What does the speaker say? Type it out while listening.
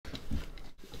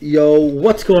Yo,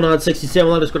 what's going on?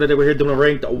 67 underscore today. We're here doing a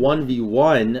ranked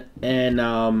 1v1, and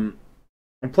I'm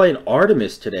playing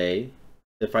Artemis today,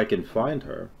 if I can find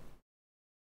her.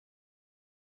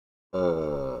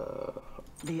 The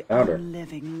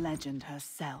living legend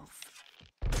herself.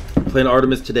 I'm playing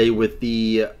Artemis today with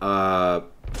the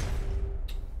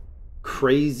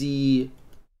crazy.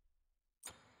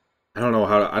 I don't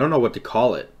know what to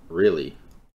call it, really.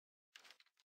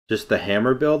 Just the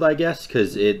hammer build, I guess,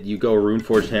 because you go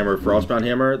Runeforged Hammer, Frostbound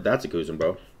Hammer. That's a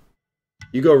Kuzenbo.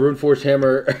 You go Runeforged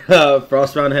Hammer,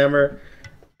 Frostbound Hammer,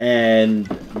 and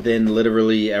then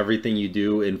literally everything you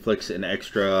do inflicts an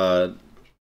extra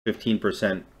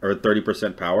 15% or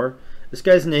 30% power. This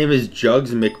guy's name is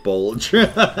Jugs McBulge.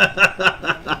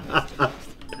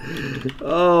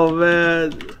 Oh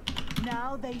man!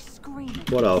 Now they scream.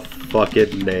 What a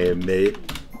fucking name, mate.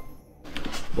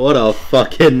 What a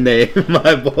fucking name,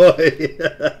 my boy.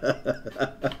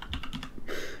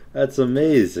 That's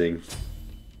amazing.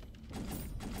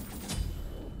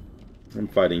 I'm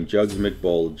fighting Jugs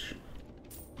McBulge.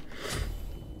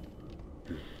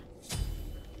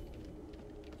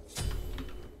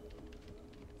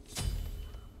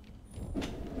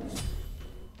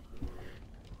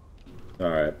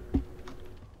 Alright.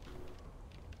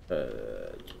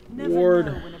 Ward.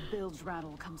 Never know when a build's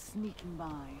rattle comes sneaking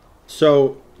by.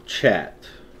 So, chat,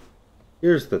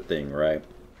 here's the thing, right?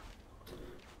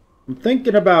 I'm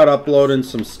thinking about uploading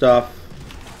some stuff.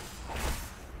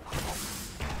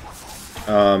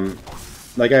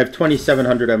 Like I have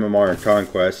 2700 MMR in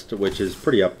Conquest, which is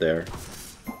pretty up there.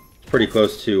 Pretty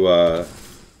close to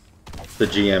the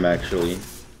GM, actually.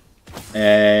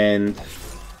 And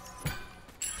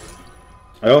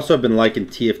I also have been liking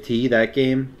TFT, that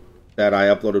game that I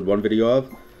uploaded one video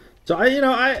of. So I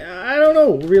don't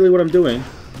know really what I'm doing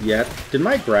yet. Did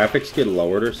my graphics get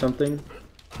lowered or something?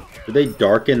 Did they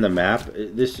darken the map?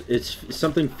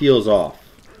 Something feels off.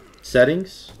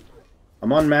 Settings?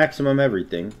 I'm on maximum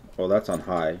everything. Oh, that's on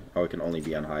high. Oh, it can only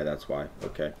be on high, that's why.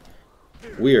 Okay.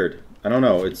 Weird. I don't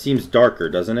know. It seems darker,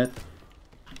 doesn't it?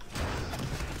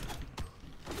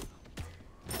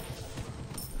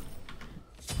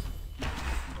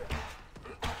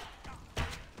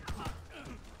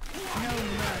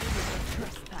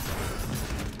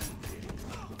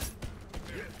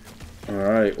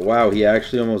 Alright, wow, he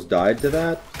actually almost died to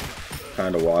that?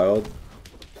 Kinda wild.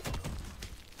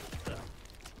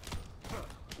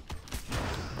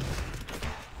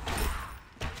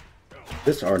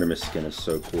 This Artemis skin is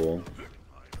so cool.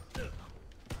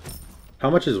 How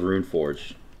much is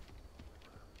Runeforged?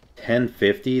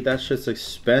 $10.50? That's just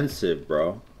expensive,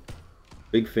 bro.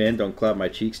 Big fan, don't clap my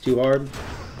cheeks too hard.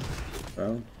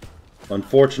 Well,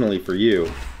 unfortunately for you,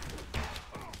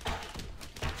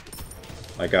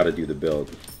 I gotta do the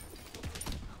build.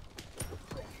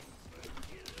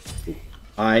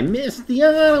 I missed the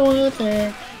other one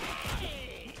there.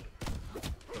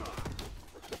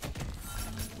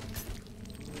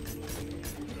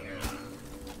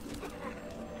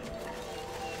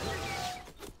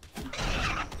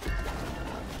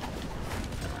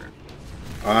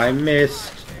 I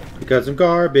missed because I'm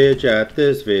garbage at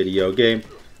this video game.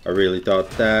 I really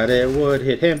thought that it would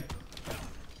hit him.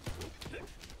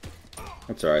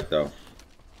 That's alright though.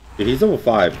 Dude, he's level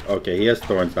 5. Okay, he has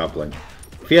Thorns, not Blink.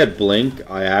 If he had Blink,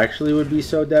 I actually would be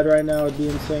so dead right now. It'd be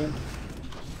insane.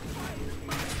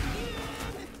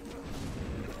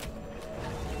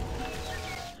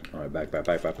 Alright, back.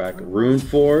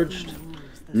 Runeforged.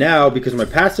 Now, because my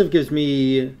passive gives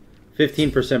me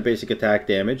 15% basic attack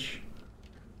damage.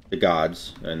 The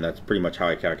gods. And that's pretty much how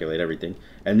I calculate everything.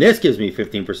 And this gives me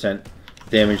 15%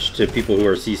 damage to people who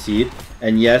are CC'd.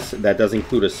 And yes, that does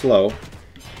include a slow.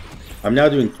 I'm now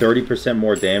doing 30%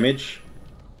 more damage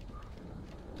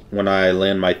when I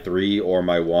land my 3 or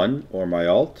my 1 or my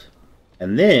ult.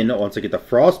 And then, once I get the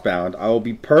Frostbound, I will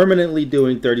be permanently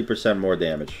doing 30% more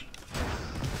damage.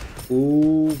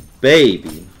 Ooh,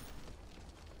 baby.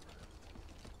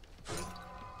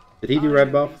 Did he do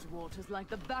red buff?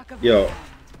 Yo,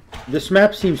 this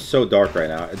map seems so dark right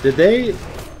now. Did they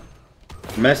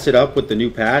mess it up with the new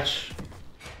patch?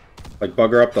 Like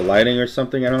bugger up the lighting or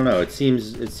something? I don't know. It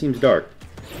seems dark.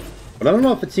 But I don't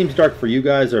know if it seems dark for you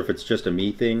guys or if it's just a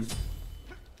me thing.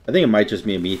 I think it might just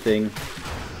be a me thing.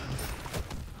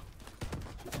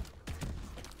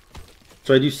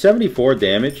 So I do 74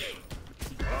 damage.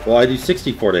 Well, I do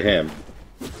 64 to him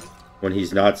when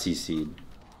he's not CC'd.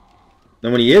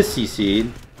 Then when he is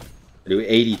CC'd, I do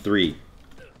 83.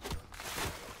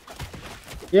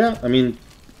 Yeah, I mean,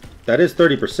 that is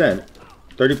 30%.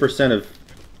 30% of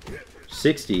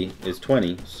 60 is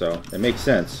 20, so it makes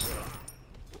sense.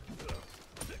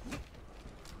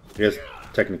 I guess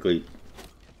technically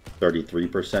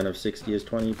 33% of 60 is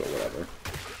 20, but whatever.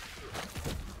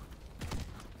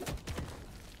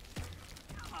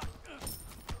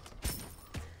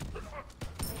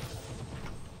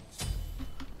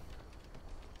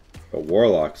 The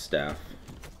Warlock Staff.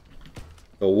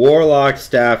 The Warlock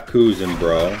Staff Kuzin,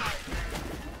 bro.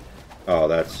 Oh,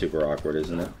 that's super awkward,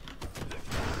 isn't it?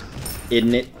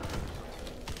 Isn't it?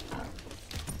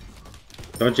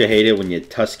 Don't you hate it when you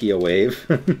Tusky a wave?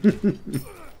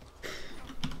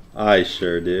 I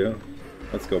sure do.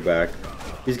 Let's go back.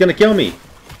 He's gonna kill me.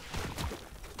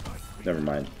 Never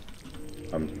mind.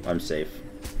 I'm safe.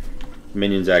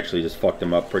 Minions actually just fucked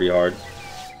him up pretty hard.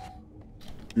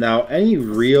 Now, any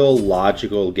real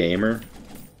logical gamer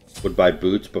would buy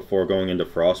boots before going into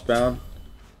Frostbound.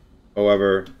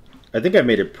 However, I think I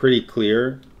made it pretty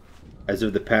clear as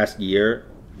of the past year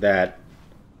that,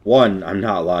 one, I'm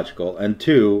not logical, and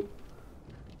two,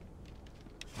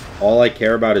 all I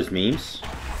care about is memes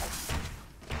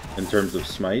in terms of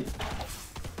Smite.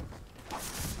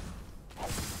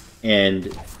 And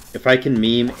if I can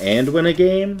meme and win a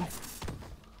game,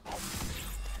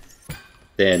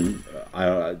 then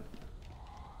a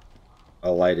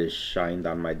light is shined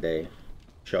on my day.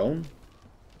 Shown?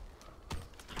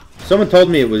 Someone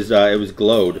told me it was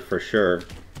glowed for sure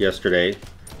yesterday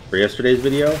for yesterday's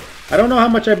video. I don't know how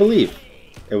much I believe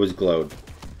it was glowed,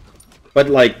 but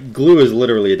like glue is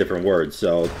literally a different word,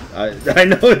 so I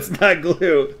know it's not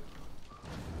glue.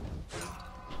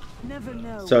 Never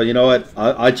know. So you know what?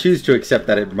 I choose to accept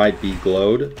that it might be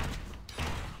glowed.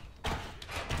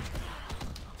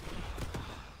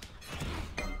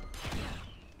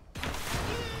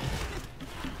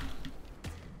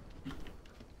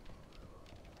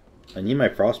 I need my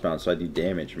Frostbound so I do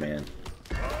damage, man.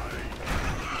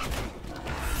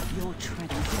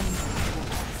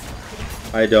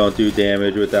 I don't do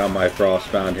damage without my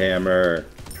Frostbound hammer.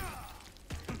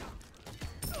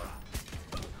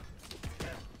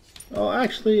 Oh,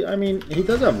 actually, I mean, he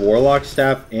does have Warlock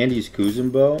Staff and he's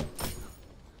Kuzin Bow.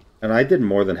 And I did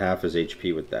more than half his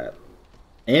HP with that.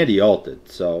 And he ulted,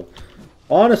 so...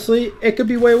 honestly, it could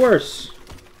be way worse.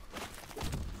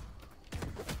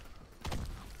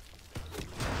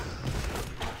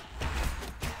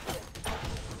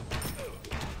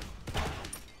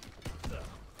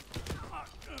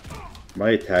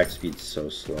 My attack speed's so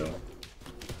slow.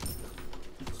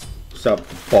 What's up,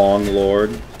 Bong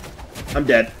Lord? I'm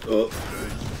dead. Oh.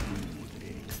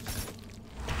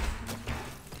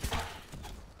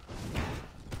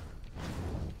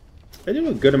 I do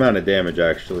a good amount of damage,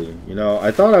 actually. You know, I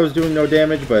thought I was doing no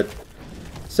damage, but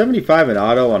 75 in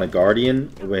auto on a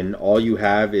Guardian when all you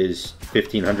have is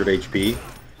 1500 HP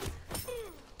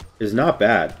is not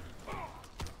bad.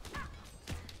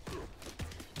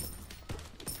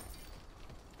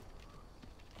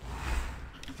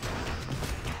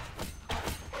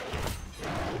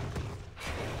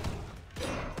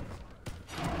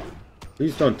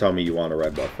 Please don't tell me you want a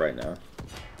red buff right now.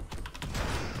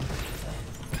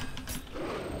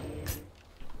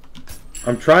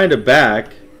 I'm trying to back,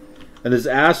 and this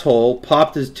asshole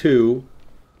popped his 2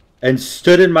 and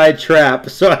stood in my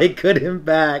trap so I couldn't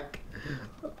back.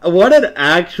 What an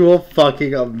actual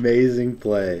fucking amazing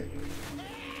play.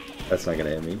 That's not gonna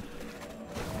hit me.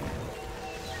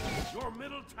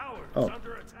 Oh,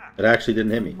 it actually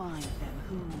didn't hit me.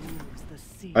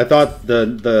 I thought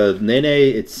the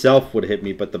Nene itself would hit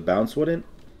me, but the bounce wouldn't.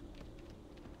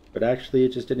 But actually,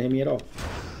 it just didn't hit me at all.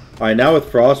 Alright, now with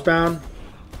Frostbound,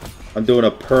 I'm doing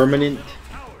a permanent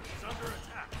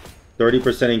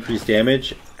 30% increased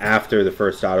damage after the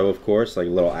first auto, of course. Like a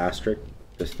little asterisk,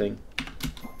 this thing.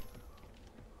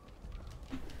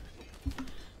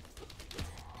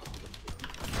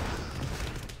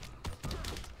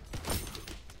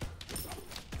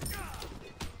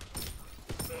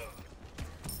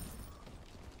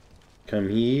 Come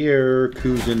here,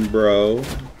 Kuzin bro.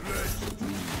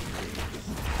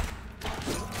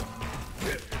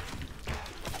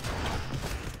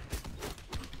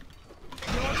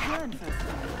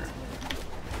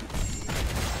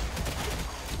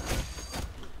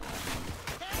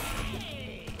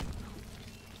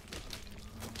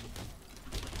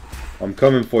 I'm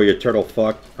coming for you, turtle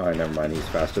fuck. Alright, never mind, he's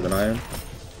faster than I am.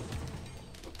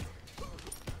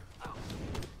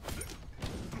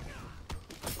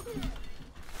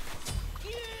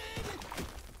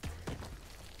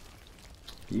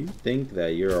 You think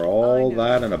that you're all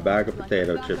that in a bag of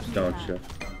potato chips, don't you?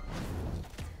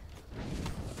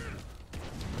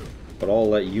 But I'll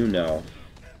let you know.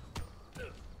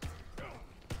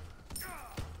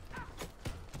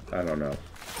 I don't know.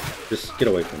 Just get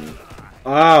away from me.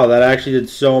 Wow, that actually did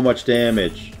so much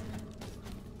damage.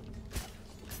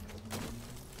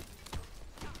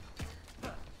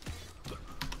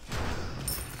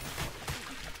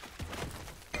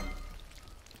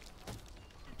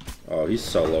 Oh, he's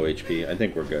so low HP. I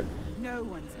think we're good. No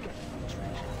one's getting the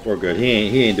treasure. We're good.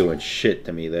 He ain't doing shit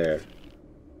to me there.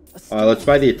 Let's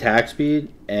buy the attack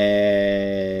speed and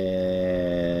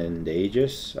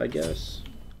Aegis, I guess.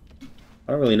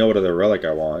 I don't really know what other relic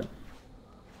I want.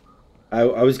 I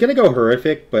was gonna go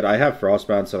Horrific, but I have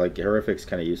Frostbound, so like Horrific's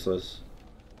kind of useless.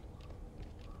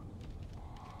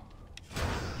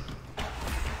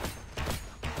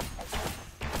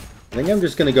 I think I'm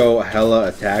just gonna go hella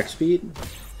attack speed,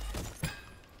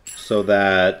 so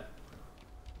that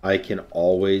I can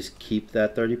always keep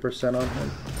that 30% on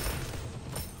him.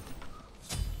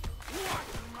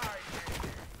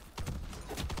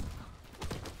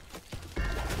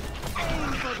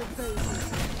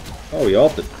 Oh, he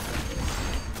ulted.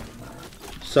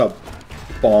 Sup,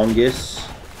 Bongus.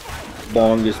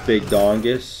 Bongus, big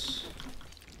dongus.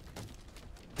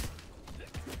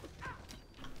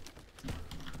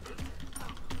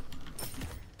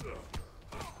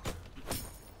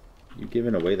 You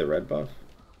giving away the red buff?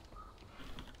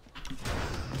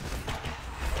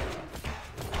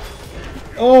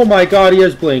 Oh my god, he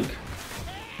has blink.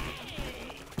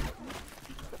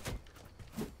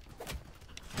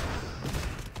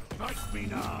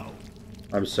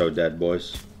 I'm so dead,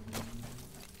 boys.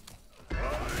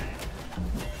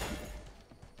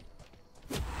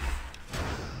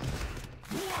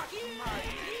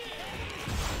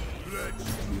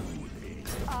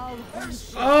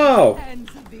 Oh!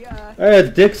 I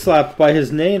had dick slapped by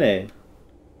his Nene.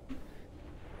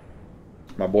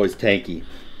 My boy's tanky.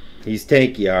 He's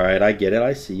tanky, alright. I get it.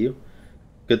 I see you.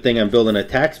 Good thing I'm building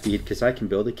attack speed because I can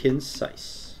build a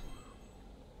Qais.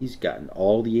 He's gotten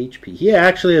all the HP. He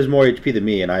actually has more HP than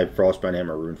me, and I have Frostbound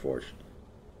Hammer Runeforged.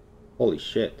 Holy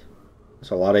shit.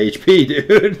 That's a lot of HP,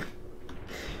 dude.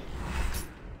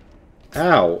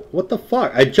 Ow. What the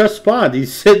fuck? I just spawned.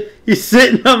 He's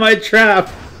sitting on my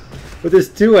trap with his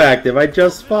 2 active. I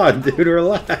just spawned, dude.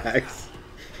 Relax.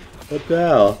 What the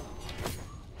hell?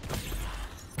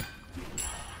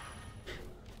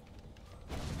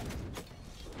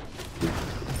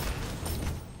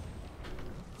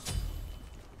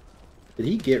 Did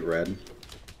he get red?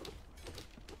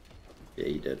 Yeah,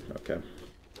 he did. Okay.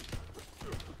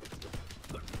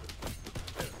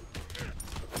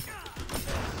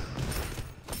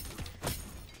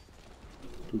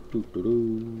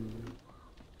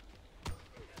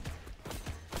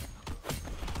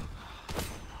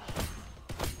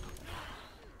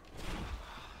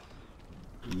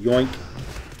 Yoink.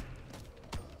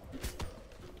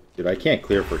 Dude, I can't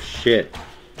clear for shit.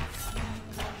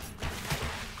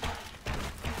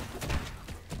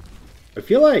 I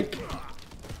feel like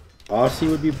Aussie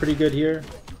would be pretty good here.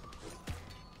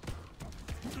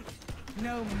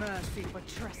 No mercy for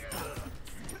trespass.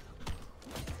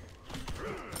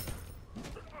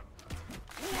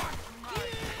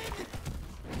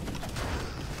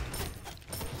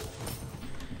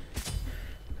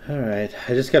 Alright,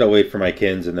 I just gotta wait for my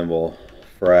kins and then we'll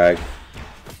frag.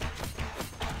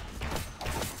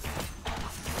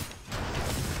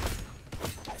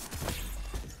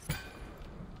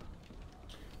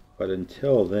 But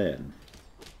until then,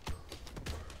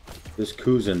 this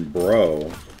Kuzan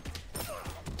bro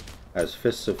has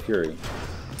Fists of Fury.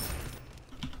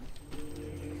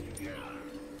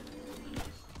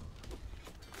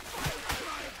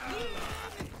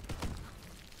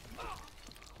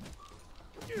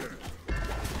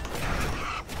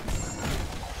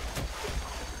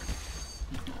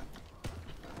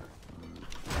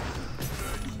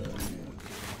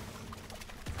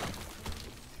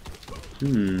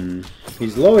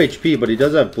 He's low HP, but he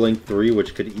does have Blink 3,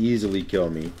 which could easily kill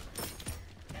me.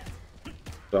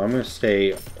 So I'm going to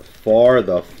stay far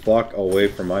the fuck away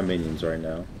from my minions right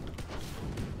now.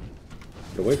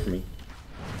 Get away from me.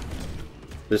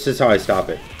 This is how I stop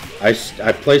it. I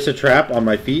place a trap on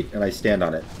my feet, and I stand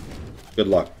on it. Good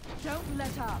luck. Don't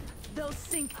let up. They'll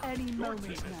sink any moment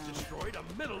now. Destroyed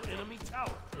a middle enemy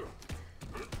tower.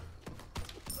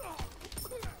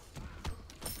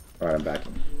 Alright, I'm back.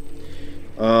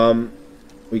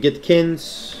 We get the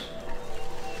Kins.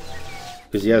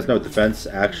 Because he has no defense,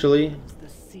 actually.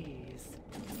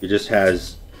 He just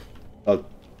has a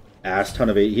ass ton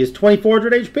of 8. He has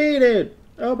 2400 HP, dude!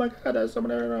 Oh my god, that's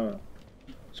someone.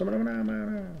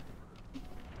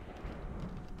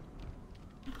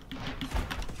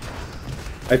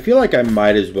 I feel like I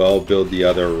might as well build the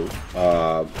other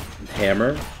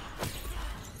hammer.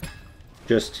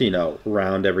 Just to, you know,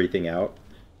 round everything out.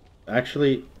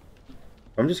 Actually,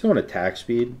 I'm just going attack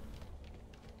speed.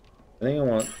 I think I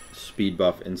want speed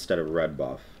buff instead of red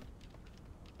buff.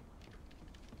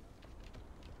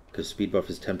 Because speed buff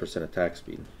is 10% attack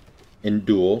speed. In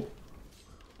Duel.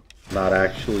 not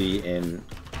actually in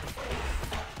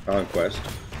Conquest.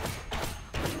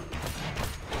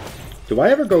 Do I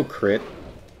ever go crit?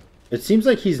 It seems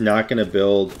like he's not going to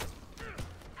build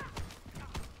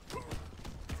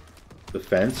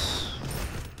defense.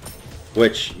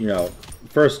 Which, you know,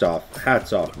 first off,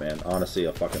 hats off, man. Honestly,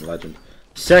 a fucking legend.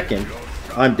 Second,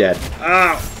 I'm dead.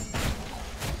 Ah!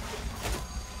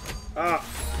 Ah!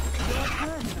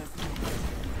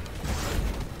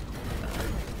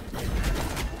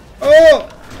 Oh!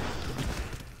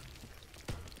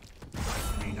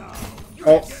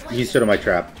 Oh, he stood in my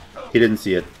trap. He didn't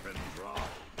see it.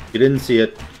 He didn't see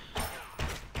it.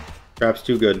 Trap's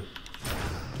too good.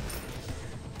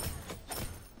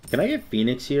 Can I get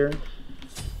Phoenix here?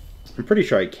 I'm pretty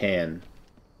sure I can.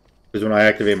 Because when I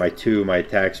activate my 2, my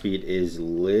attack speed is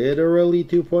literally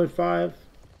 2.5.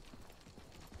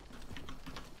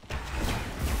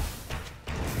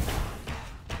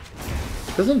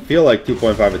 Doesn't feel like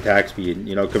 2.5 attack speed,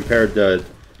 you know, compared to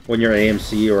when you're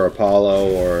AMC or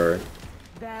Apollo or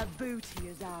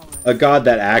a god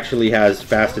that actually has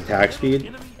fast attack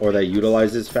speed or that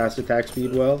utilizes fast attack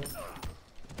speed well.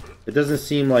 It doesn't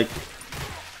seem like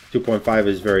 2.5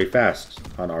 is very fast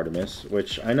on Artemis,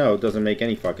 which I know doesn't make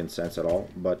any fucking sense at all,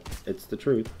 but it's the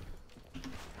truth.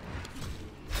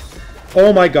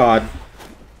 Oh my god.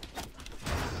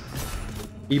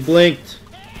 He blinked.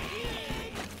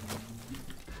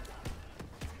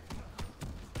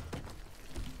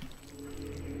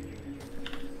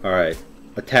 Alright.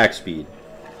 Attack speed.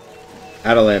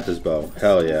 Atalanta's bow.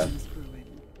 Hell yeah.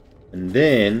 And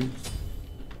then...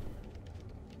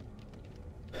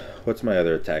 what's my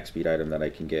other attack speed item that I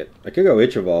can get? I could go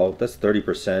Itch Evolve. That's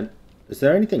 30%. Is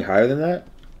there anything higher than that?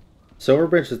 Silver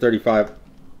Branch is 35.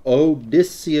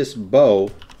 Odysseus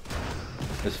Bow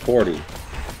is 40.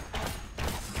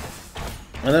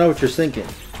 I know what you're thinking.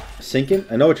 Sinking?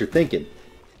 I know what you're thinking.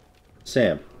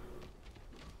 Sam.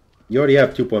 You already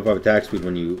have 2.5 attack speed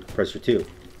when you press your 2.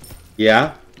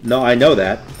 Yeah? No, I know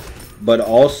that. But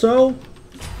also,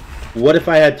 what if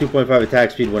I had 2.5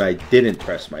 attack speed when I didn't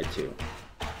press my 2?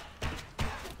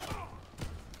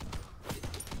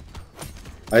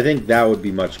 I think that would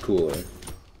be much cooler.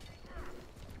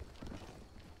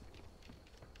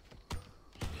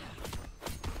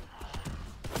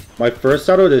 My first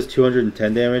auto does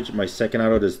 210 damage. My second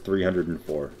auto does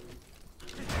 304.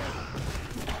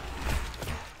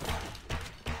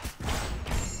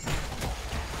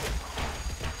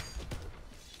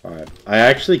 Alright. I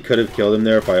actually could have killed him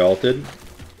there if I ulted.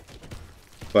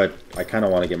 But I kind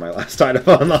of want to get my last item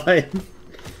online.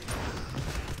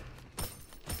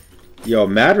 Yo,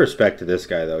 mad respect to this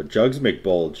guy, though. Jugs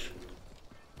McBulge.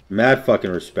 Mad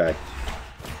fucking respect.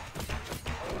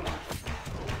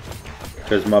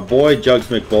 Because my boy Jugs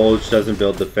McBulge doesn't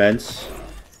build defense.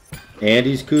 And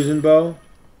he's Kuzenbo.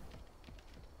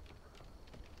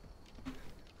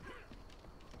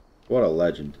 What a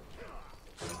legend.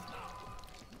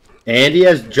 And he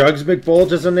has Jugs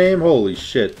McBulge as a name? Holy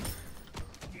shit.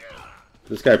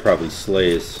 This guy probably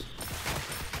slays.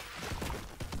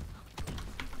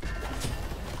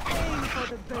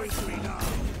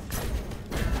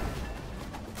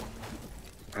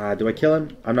 Do I kill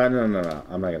him? I'm not. No.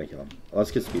 I'm not gonna kill him. Let's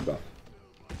get speed buff.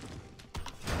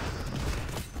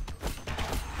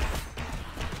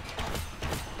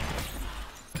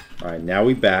 All right, now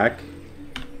we back.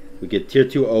 We get tier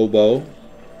 2 oboe.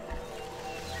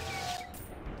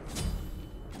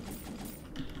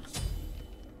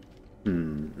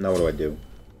 Now what do I do?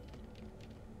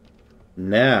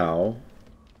 Now,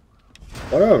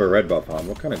 what do I have a red buff on?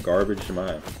 What kind of garbage am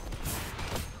I?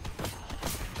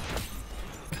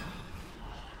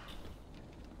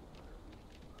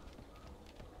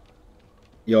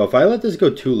 Yo, if I let this go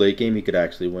too late game, he could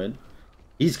actually win.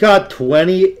 He's got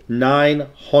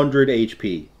 2,900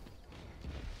 HP.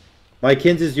 My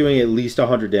Kins is doing at least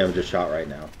 100 damage a shot right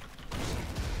now.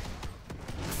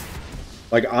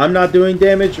 Like, I'm not doing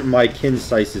damage, my Kins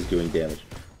Slice is doing damage.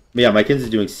 Yeah, my Kins is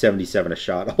doing 77 a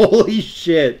shot. Holy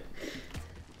shit.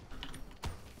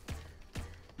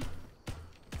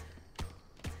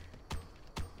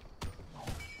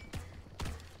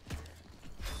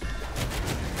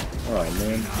 Oh,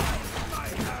 man.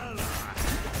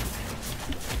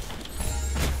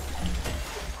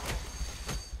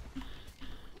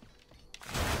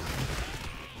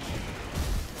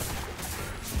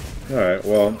 Alright,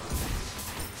 well,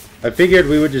 I figured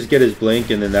we would just get his blink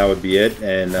and then that would be it,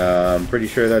 and I'm pretty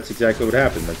sure that's exactly what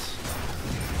happened. That's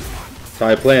how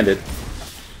I planned it.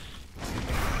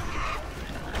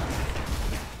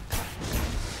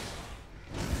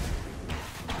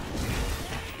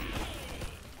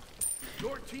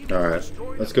 Alright,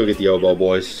 let's go get the oboe,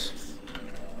 boys.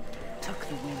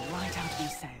 the wind right out of your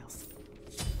sails.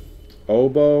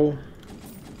 Oboe.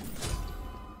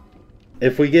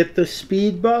 If we get the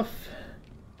speed buff,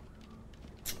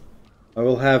 I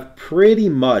will have pretty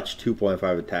much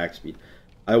 2.5 attack speed.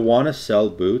 I want to sell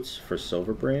boots for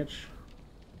Silver Branch,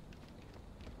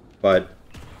 but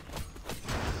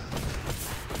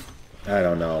I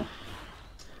don't know.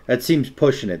 That seems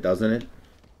pushing it, doesn't it?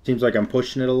 Seems like I'm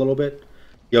pushing it a little bit.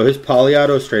 Yo, his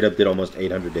Polyauto straight up did almost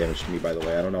 800 damage to me, by the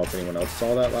way. I don't know if anyone else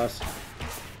saw that last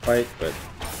fight, but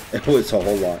it was a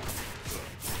whole lot.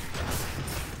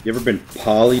 You ever been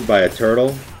polyed by a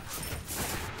turtle?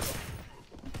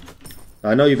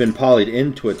 I know you've been polyed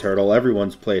into a turtle.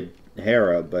 Everyone's played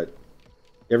Hera, but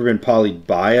you ever been polyed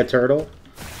by a turtle?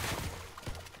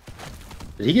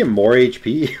 Did he get more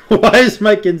HP? Why is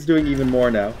my Kins doing even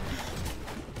more now?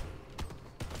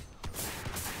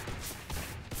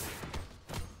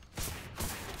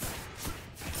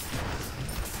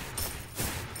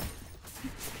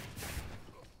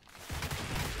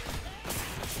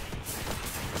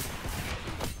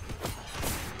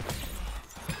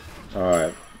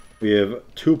 Alright. We have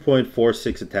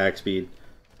 2.46 attack speed.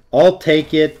 I'll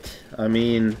take it. I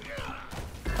mean,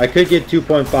 I could get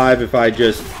 2.5 if I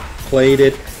just played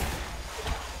it.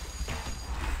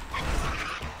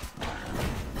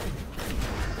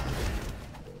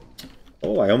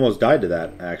 Oh, I almost died to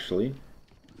that, actually.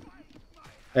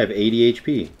 I have 80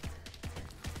 HP.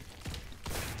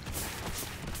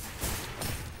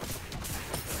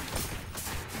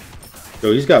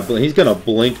 So he's gonna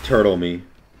blink turtle me.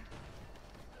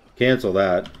 Cancel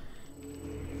that.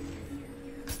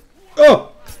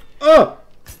 Oh! Oh!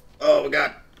 Oh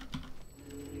god.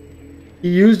 He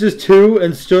used his 2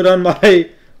 and stood on my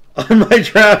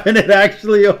trap and it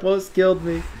actually almost killed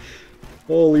me.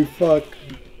 Holy fuck.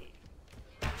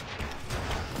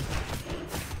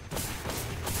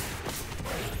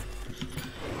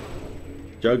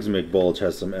 Jugs McBulge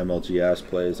has some MLG ass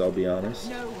plays, I'll be honest.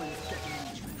 No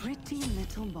one's pretty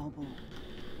little bobble.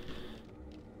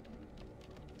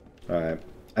 Alright.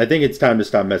 I think it's time to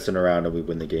stop messing around and we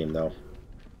win the game, though.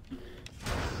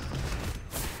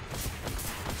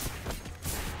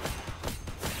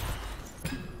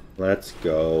 Let's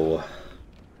go.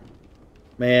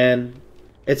 Man.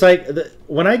 It's like,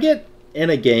 when I get in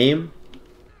a game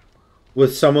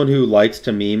with someone who likes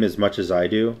to meme as much as I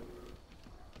do,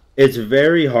 it's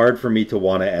very hard for me to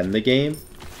want to end the game.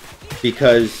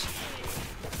 Because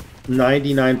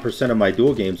 99% of my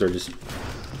duel games are just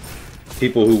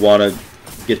people who want to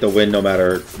get the win no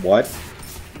matter what.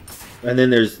 And then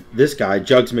there's this guy,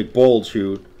 Jugs McBulge,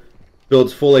 who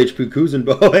builds full HP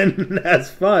Kuzenbo and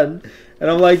has fun. And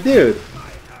I'm like, dude,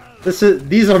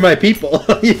 these are my people,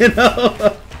 you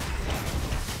know?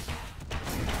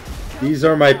 These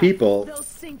are my people.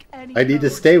 I need to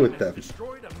stay with them.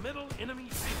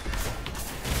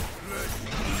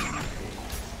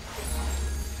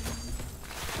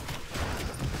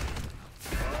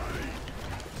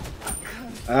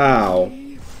 Ow.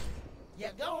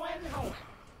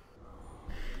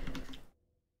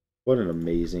 What an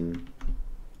amazing,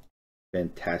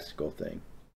 fantastical thing.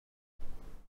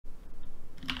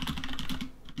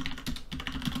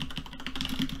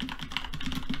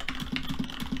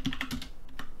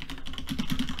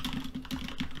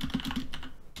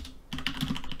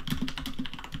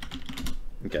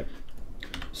 Okay.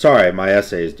 Sorry, my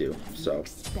essay is due, so.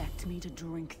 Expect me to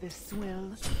drink this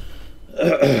swill?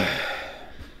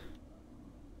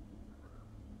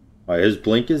 Alright, his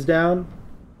blink is down,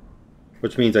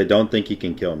 which means I don't think he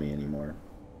can kill me anymore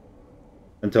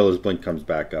until his blink comes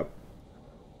back up.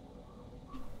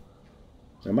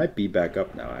 It might be back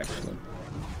up now, actually.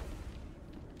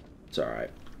 It's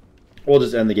alright. We'll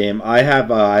just end the game. I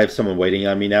have someone waiting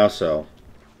on me now, so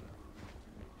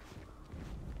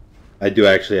I do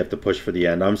actually have to push for the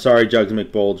end. I'm sorry, Jugs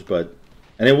McBulge, but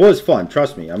and it was fun.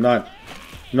 Trust me, I'm not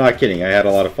kidding. I had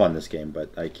a lot of fun this game,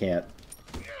 but I can't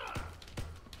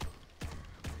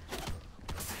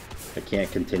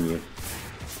continue.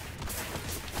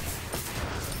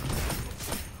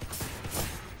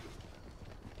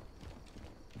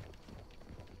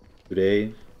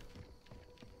 Today,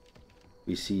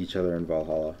 we see each other in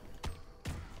Valhalla.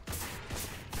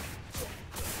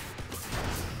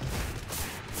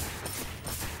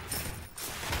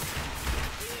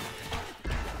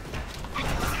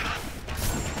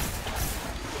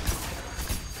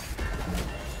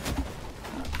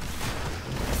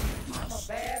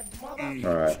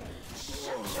 Alright.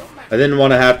 I didn't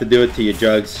want to have to do it to you,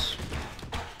 Jugs,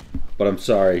 but I'm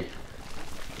sorry.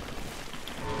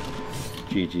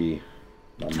 GG,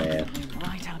 my man.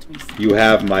 You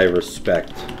have my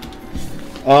respect.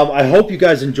 I hope you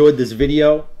guys enjoyed this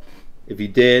video. If you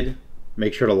did,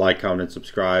 make sure to like, comment, and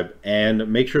subscribe. And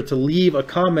make sure to leave a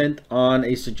comment on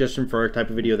a suggestion for a type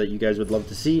of video that you guys would love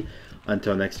to see.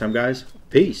 Until next time, guys.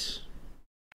 Peace.